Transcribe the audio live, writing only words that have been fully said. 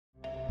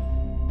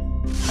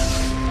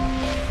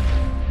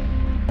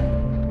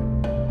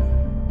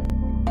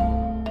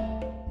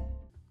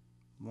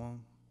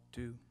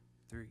2,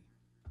 3.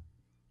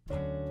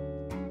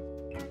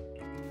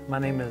 My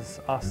name is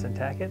Austin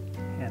Tackett,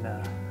 and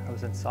I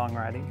was in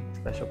songwriting,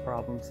 special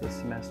problems this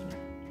semester.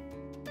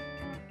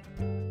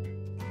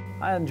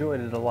 I enjoyed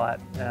it a lot.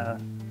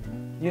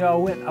 You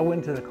know, I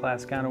went to the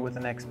class kind of with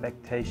an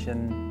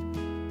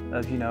expectation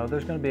of, you know,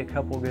 there's going to be a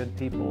couple good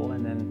people,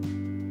 and then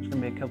there's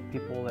going to be a couple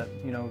people that,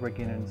 you know, are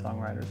beginning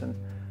songwriters. And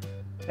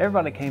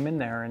everybody came in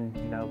there and,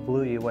 you know,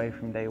 blew you away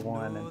from day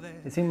one. And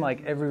it seemed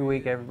like every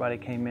week everybody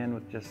came in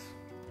with just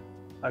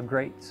a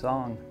great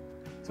song.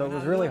 So it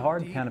was really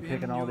hard kind of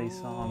picking all these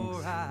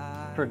songs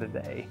for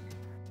today.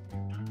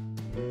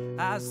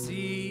 I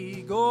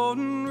see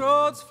golden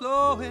roads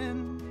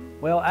flowing.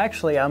 Well,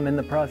 actually, I'm in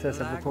the process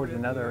of recording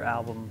another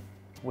album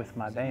with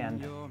my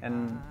band,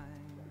 and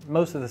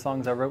most of the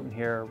songs I wrote in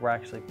here were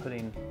actually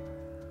putting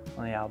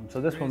on the album. So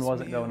this one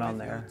wasn't going on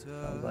there. So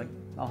I was like,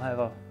 I'll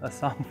have a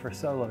song for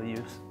solo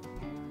use.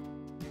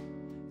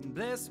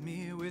 Bless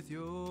me with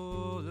your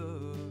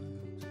love.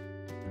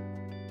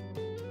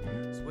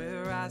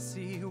 Where I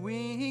see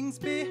wings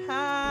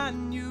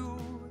behind you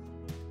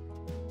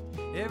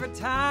every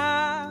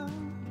time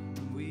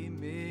we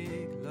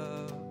make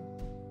love.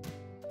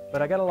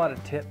 But I got a lot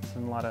of tips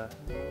and a lot of,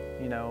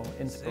 you know,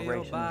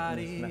 inspiration from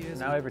this semester.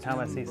 Now every time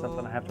I see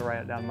something, I have to write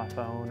it down on my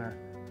phone or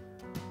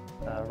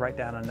write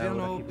down a note.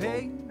 I keep a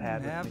little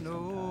pad with me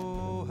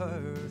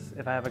sometimes.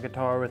 If I have a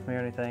guitar with me or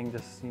anything,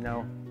 just, you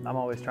know, I'm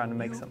always trying to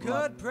make something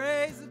up. Could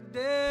praise the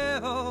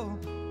devil,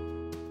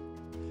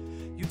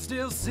 you'd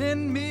still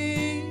send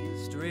me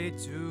straight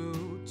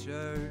to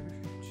church.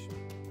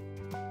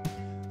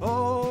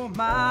 Oh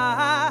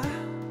my,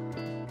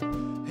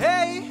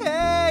 hey,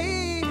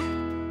 hey,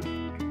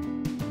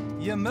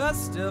 you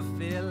must have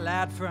fell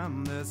light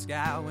from the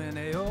sky when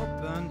they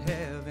opened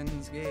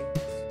heaven's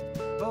gates.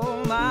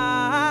 Oh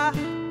my,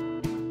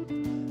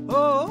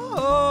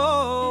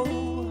 oh,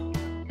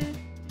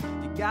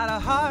 you got a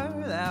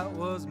heart that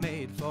was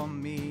made for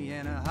me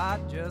and a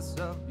heart just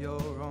of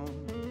your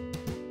own.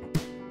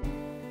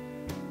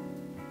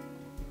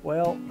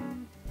 Well,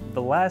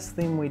 the last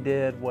theme we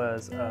did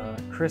was a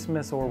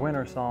Christmas or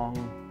winter song,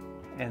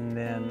 and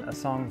then a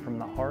song from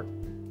the heart.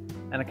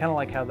 And I kind of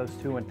like how those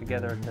two went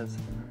together, because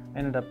I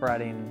ended up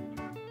writing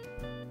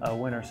a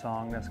winter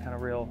song that's kind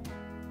of real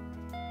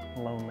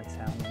lonely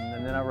sounding.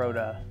 And then I wrote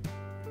a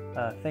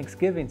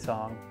Thanksgiving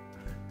song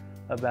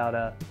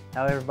about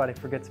how everybody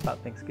forgets about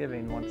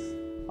Thanksgiving once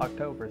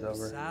October's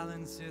over.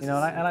 You know,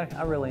 and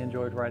I really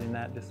enjoyed writing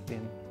that, just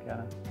being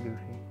kind of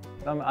goofy.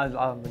 I'm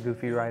a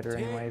goofy writer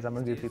anyways, I'm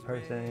a goofy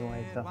person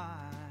anyway, so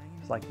I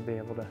just like to be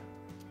able to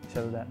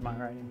show that in my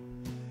writing.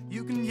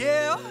 You can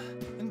yell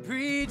and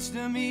preach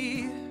to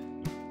me,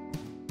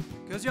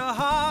 'cause your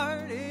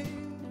heart is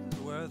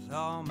worth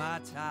all my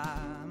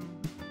time.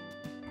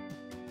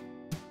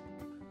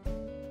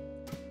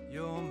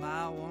 You're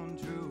my one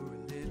true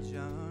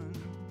religion.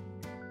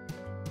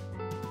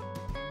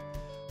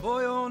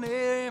 For your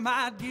name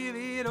I'd give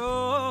it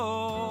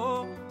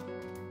all.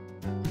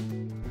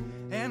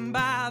 And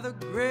by the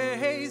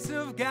grace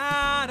of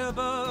God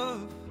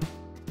above,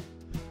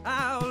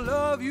 I'll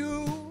love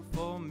you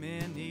for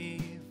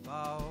many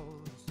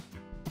falls.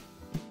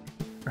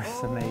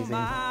 It's amazing.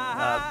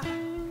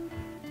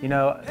 You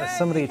know,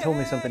 somebody told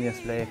me something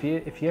yesterday.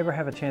 If you ever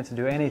have a chance to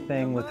do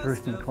anything with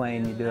Ruth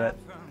McLean, you do it.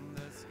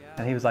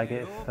 And he was like,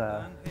 if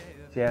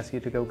she asks you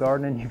to go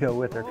gardening, you go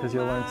with her, because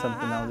you'll learn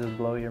something that'll just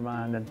blow your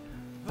mind. And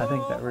I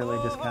think that really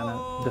just kind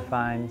of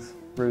defines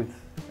Ruth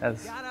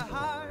as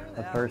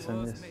a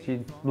person. She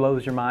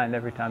blows your mind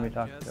every time you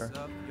talk to her.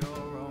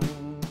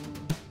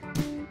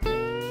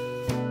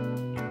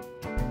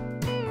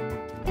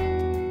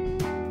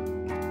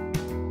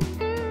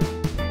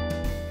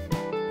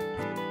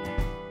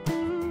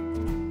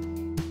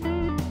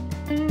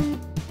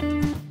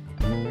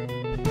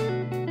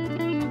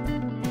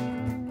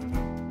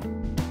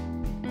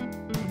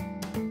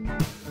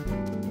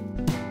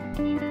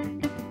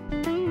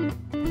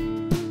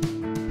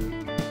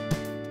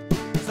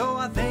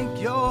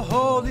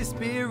 Holy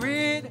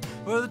Spirit,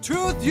 for the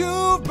truth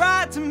you've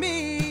brought to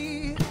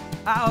me.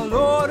 I'll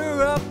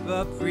order up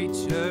a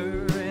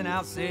preacher and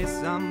I'll say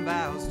some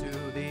vows to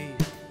thee.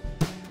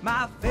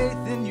 My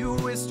faith in you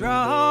is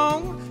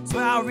strong, so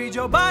I'll read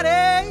your body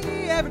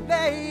every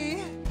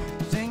day.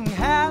 Sing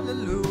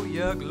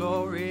hallelujah,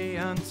 glory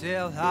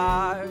until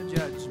our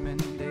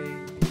judgment day.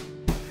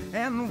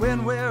 And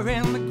when we're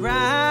in the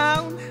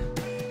ground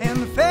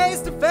and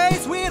face to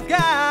face with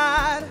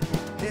God,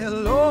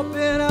 He'll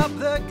open up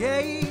the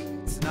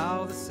gates and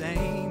all the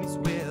saints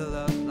will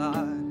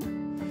applaud.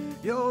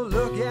 You'll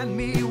look at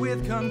me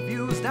with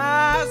confused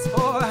eyes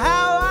for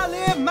how I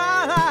live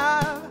my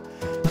life.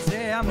 I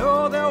say I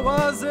know there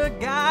was a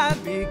God,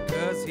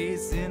 because He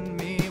sent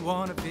me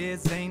one of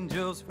His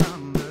angels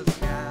from